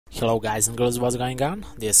Hello guys and girls, what's going on?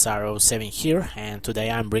 This is RO7 here, and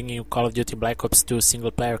today I'm bringing you Call of Duty Black Ops 2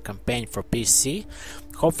 single player campaign for PC.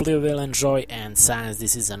 Hopefully you will enjoy, and since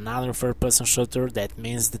this is another third person shooter, that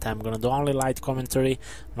means that I'm gonna do only light commentary,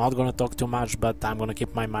 not gonna talk too much, but I'm gonna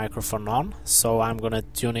keep my microphone on, so I'm gonna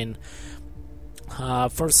tune in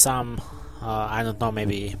for some, I don't know,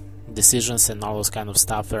 maybe decisions and all those kind of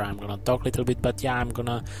stuff where I'm gonna talk a little bit, but yeah, I'm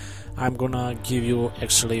gonna give you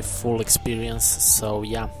actually full experience. So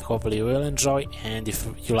yeah, hopefully you will enjoy, and if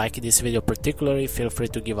you like this video particularly, feel free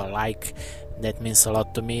to give a like. That means a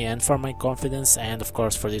lot to me and for my confidence, and of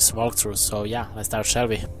course for this walkthrough. So yeah, let's start, shall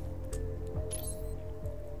we?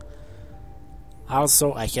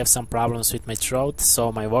 Also, I have some problems with my throat,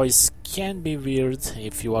 so my voice can be weird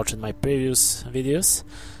if you watched my previous videos.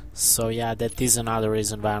 So yeah, that is another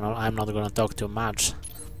reason why I'm not gonna talk too much.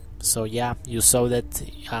 So yeah, you saw that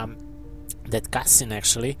that cutscene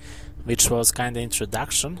actually, which was kinda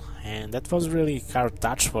introduction, and that was really hard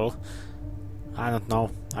touchful. I don't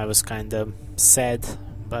know, I was kinda sad,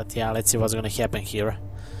 but yeah, let's see what's gonna happen here.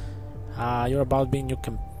 You're about to be new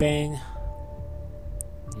campaign.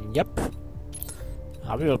 Yep.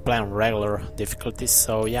 We will play on regular difficulties,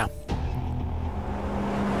 so yeah.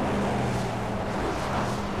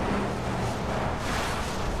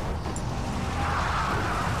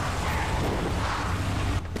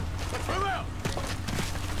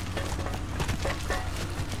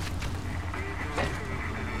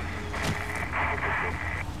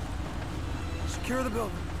 Secure the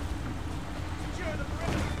building. Secure the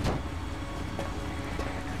perimeter.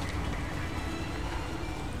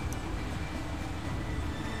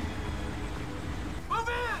 Move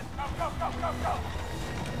in! Go, go, go, go, go!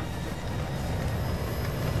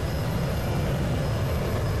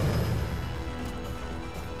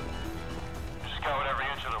 Scout every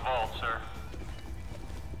inch of the vault, sir.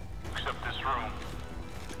 Except this room.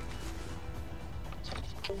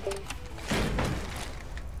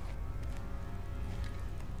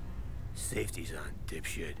 Safety's on,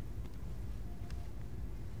 dipshit.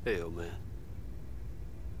 Hey, old man.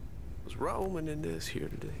 Was Raul Menendez here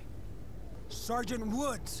today? Sergeant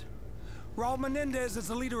Woods. Raul Menendez is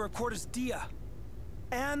the leader of Cortes Dia,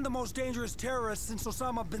 and the most dangerous terrorist since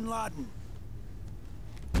Osama bin Laden.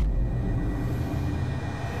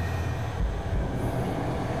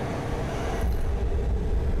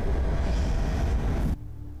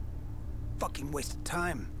 Fucking waste of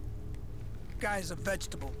time. Guy's a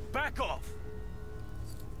vegetable. Back off!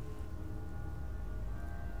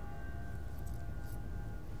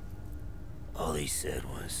 All he said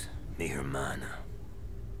was, mi hermana.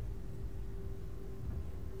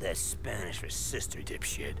 That's Spanish for sister,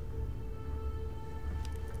 dipshit.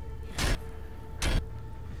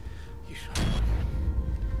 You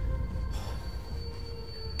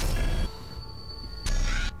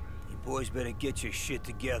You boys better get your shit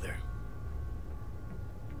together.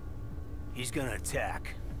 He's gonna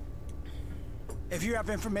attack. If you have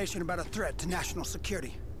information about a threat to national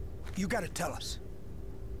security, you gotta tell us.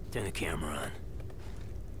 Turn the camera on.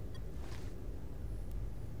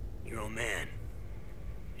 Your old man.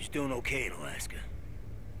 He's doing okay in Alaska.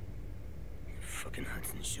 Fucking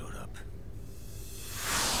Hudson showed up.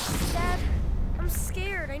 Dad, I'm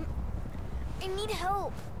scared. I need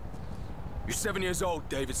help. You're 7 years old,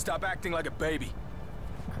 David. Stop acting like a baby.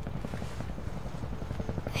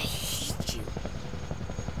 I hate you.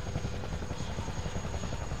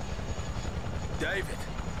 David,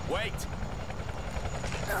 wait!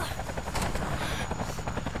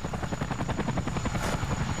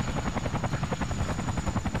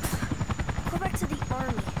 Go back to the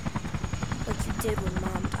army, like you did when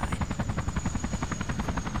Mom died.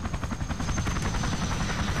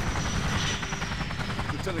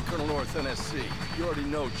 Lieutenant Colonel North, NSC. You already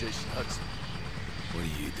know Jason Hudson. What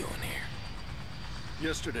are you doing here?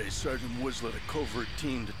 Yesterday, Sergeant Woods led a covert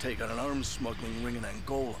team to take out an arms smuggling ring in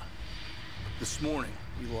Angola. This morning,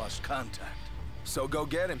 we lost contact. So go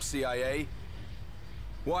get him, CIA.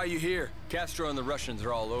 Why are you here? Castro and the Russians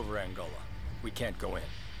are all over Angola. We can't go in.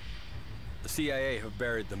 The CIA have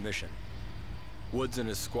buried the mission. Woods and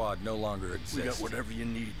his squad no longer exist. We got whatever you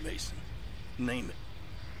need, Mason. Name it.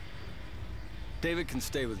 David can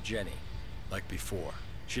stay with Jenny, like before.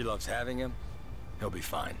 She loves having him. He'll be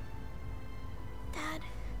fine. Dad,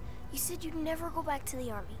 you said you'd never go back to the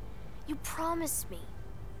army. You promised me.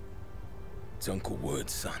 It's Uncle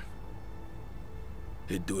Woods, son.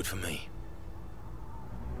 He'd do it for me.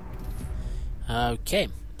 Okay,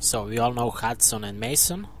 so we all know Hudson and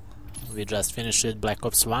Mason. We just finished with Black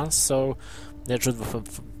Ops 1, so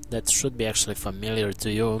that should be actually familiar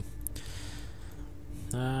to you.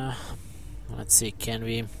 Let's see, can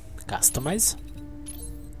we customize?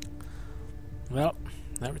 Well,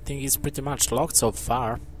 everything is pretty much locked so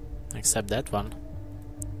far, except that one.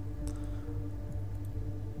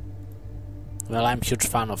 Well, I'm a huge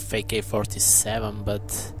fan of AK-47,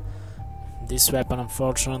 but this weapon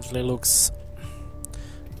unfortunately looks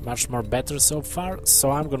much more better so far,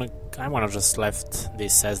 so I'm gonna just left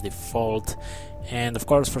this as default. And of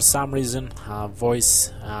course, for some reason,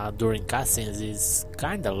 voice during cutscenes is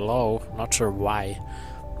kinda low, not sure why.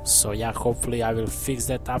 So yeah, hopefully I will fix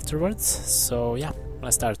that afterwards. So yeah,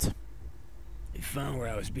 let's start. They found where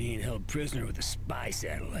I was being held prisoner with a spy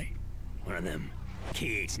satellite. One of them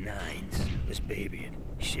KH-9s. This baby, it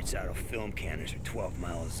shits out a film canister 12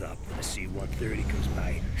 miles up when a C-130 comes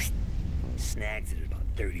by. Snags it at about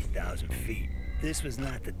 30,000 feet. This was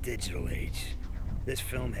not the digital age. This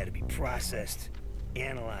film had to be processed,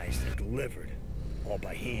 analyzed, and delivered, all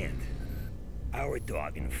by hand. Our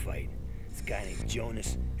dog in the fight, this guy named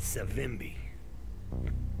Jonas Savimbi.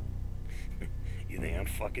 You think I'm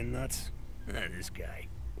fucking nuts? This guy.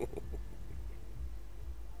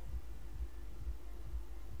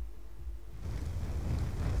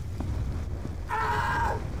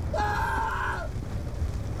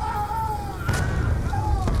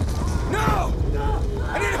 No!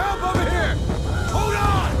 I need help over here! Hold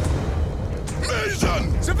on!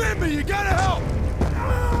 Mason! Savimbi, you gotta help!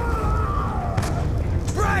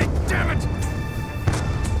 Right, damn it!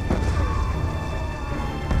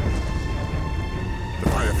 The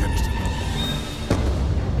fire finished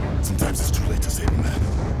him. Sometimes it's too late to save a man.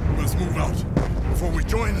 Let's move out before we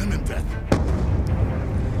join him in death.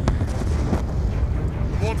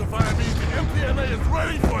 The water fire means the MPLA is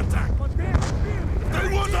ready for attack. They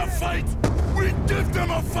want a fight! We give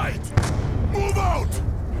them a fight! Move out!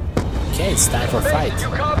 Okay, it's time for fight. You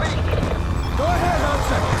copy? Go ahead,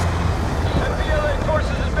 Hudson! MPLA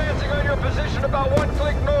forces advancing on your position about 1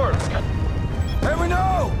 click north. Hey, we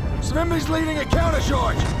know! Savimbi's leading a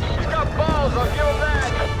countercharge! He's got balls, I'll give him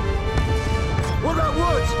that. What about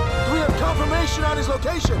Woods? Do we have confirmation on his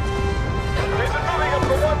location? He's been moving up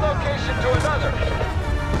from one location to another.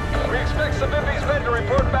 We expect Savimbi's men to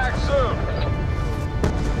report back soon.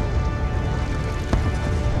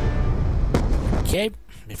 Okay,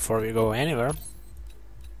 before we go anywhere,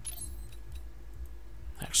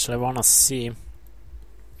 actually I wanna see.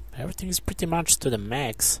 Everything is pretty much to the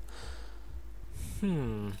max.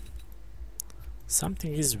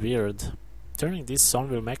 Something is weird. Turning this on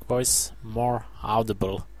will make voice more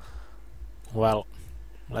audible. Well,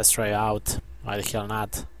 let's try out. Why the hell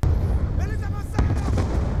not?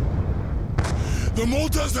 The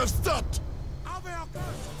motors have stopped!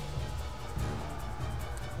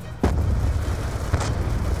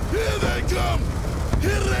 Here they come!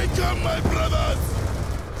 Here they come, my brothers!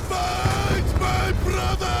 Fight, my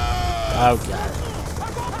brothers! Oh god.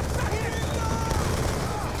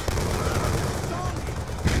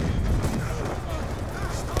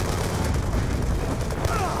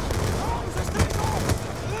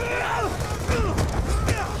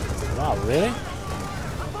 Wow, really?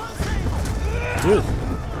 Dude.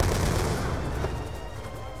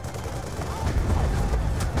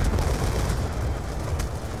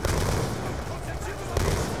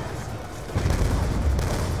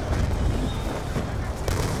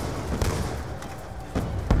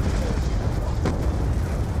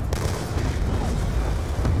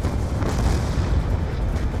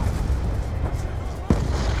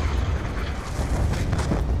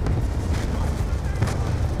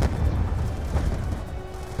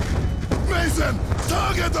 Mason,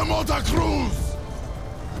 target the motor crews!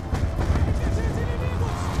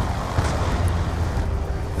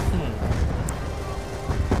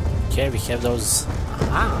 Okay, we have those.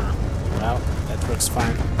 Ah, well, that works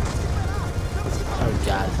fine. Oh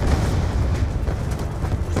god.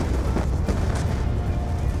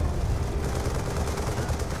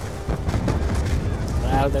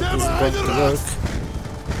 Well, that isn't going to work.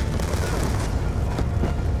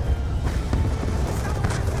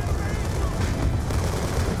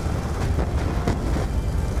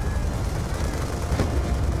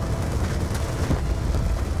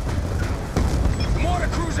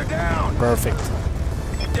 Perfect.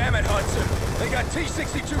 Damn it, Hudson. They got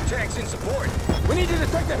T-62 tanks in support. We need you to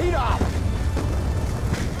take the heat off.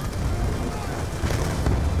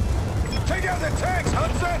 Take out the tanks,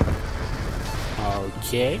 Hudson!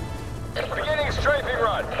 Okay. Beginning strafing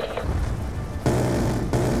run.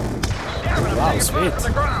 Wow, sweet. To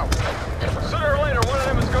the ground. Sooner or later, one of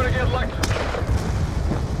them is going to get lucky.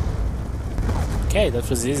 Okay, that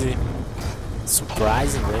was easy.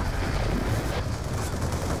 Surprisingly.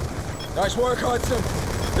 Nice work, Hudson.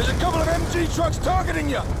 There's a couple of MG trucks targeting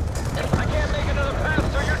you. I can't make it to the pass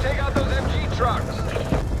till you take out those MG trucks.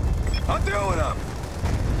 I'm doing it.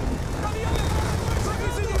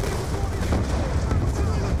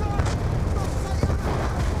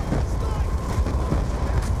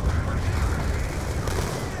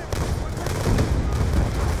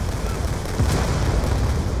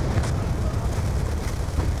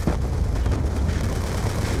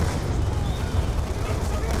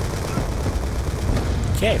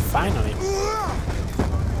 Okay, finally.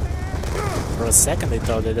 For a second I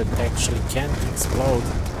thought that it actually can't explode.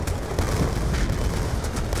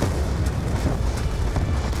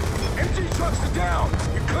 MG trucks are down!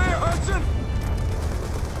 You clear, Hudson?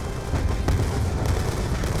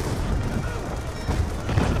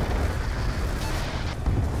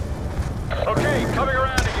 Okay, coming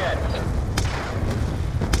around again.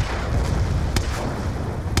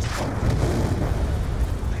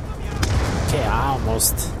 Okay,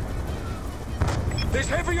 almost. There's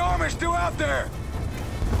heavy armor still out there!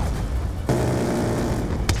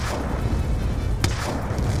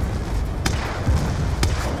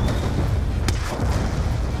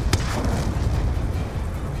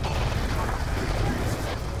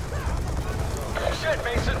 Shit,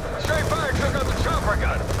 Mason. Straight fire took out the chopper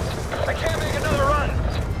gun. I can't make another run.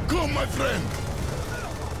 Come, my friend.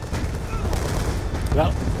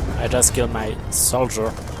 Well, I just killed my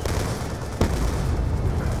soldier.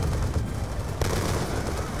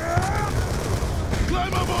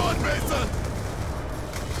 Climb aboard, Mason.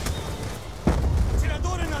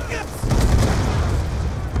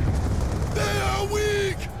 They are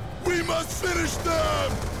weak. We must finish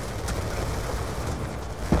them.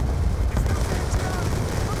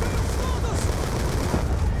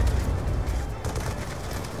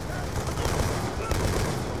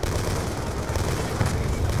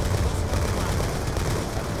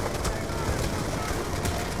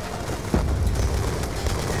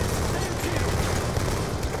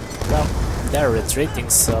 Well, they're retreating,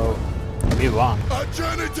 so we won. Our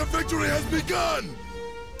journey to victory has begun.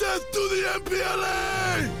 Death to the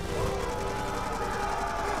MPLA!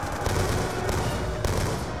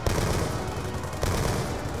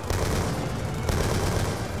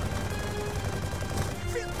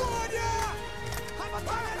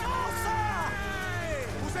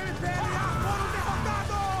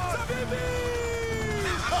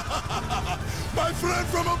 My friend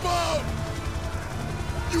from above!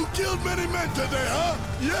 You killed many men today, huh?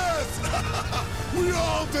 Yes! We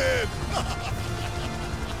all did!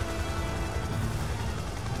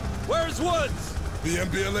 Where's Woods? The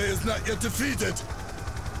MPLA is not yet defeated.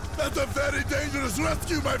 That's a very dangerous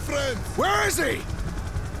rescue, my friend! Where is he?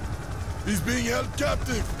 He's being held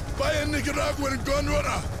captive by a Nicaraguan gun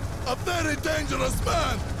runner. A very dangerous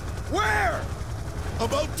man. Where?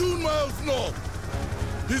 About 2 miles north.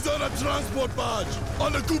 He's on a transport barge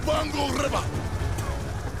on the Cubango River.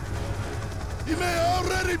 He may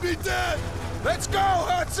already be dead. Let's go,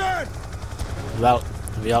 Hudson! Well,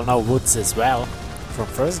 we all know Woods as well from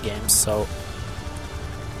first game, so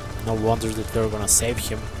no wonder that we're gonna save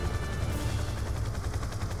him.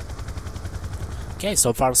 Okay,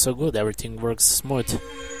 so far so good, everything works smooth.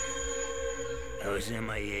 I was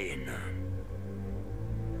MIA and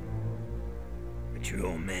but your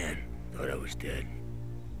old man thought I was dead.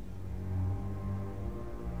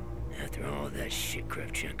 After all that shit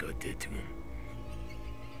Kravchenko did to him.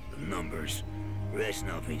 The numbers,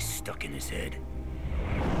 Reznov being stuck in his head.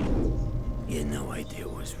 He had no idea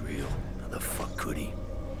it was real. How the fuck could he?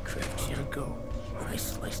 Kravchenko, when I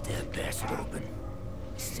sliced that bastard open,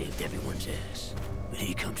 saved everyone's ass. But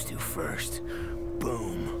he comes to first.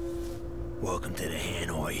 Boom. Welcome to the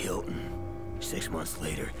Hanoi Hilton. 6 months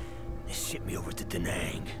later, they shipped me over to Da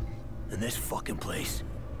Nang. And this fucking place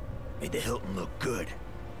made the Hilton look good.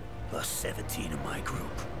 Lost 17 of my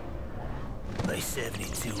group. By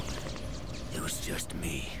 72, it was just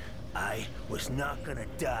me. I was not gonna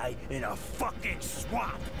die in a fucking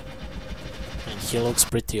swamp. And he looks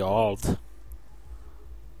pretty old.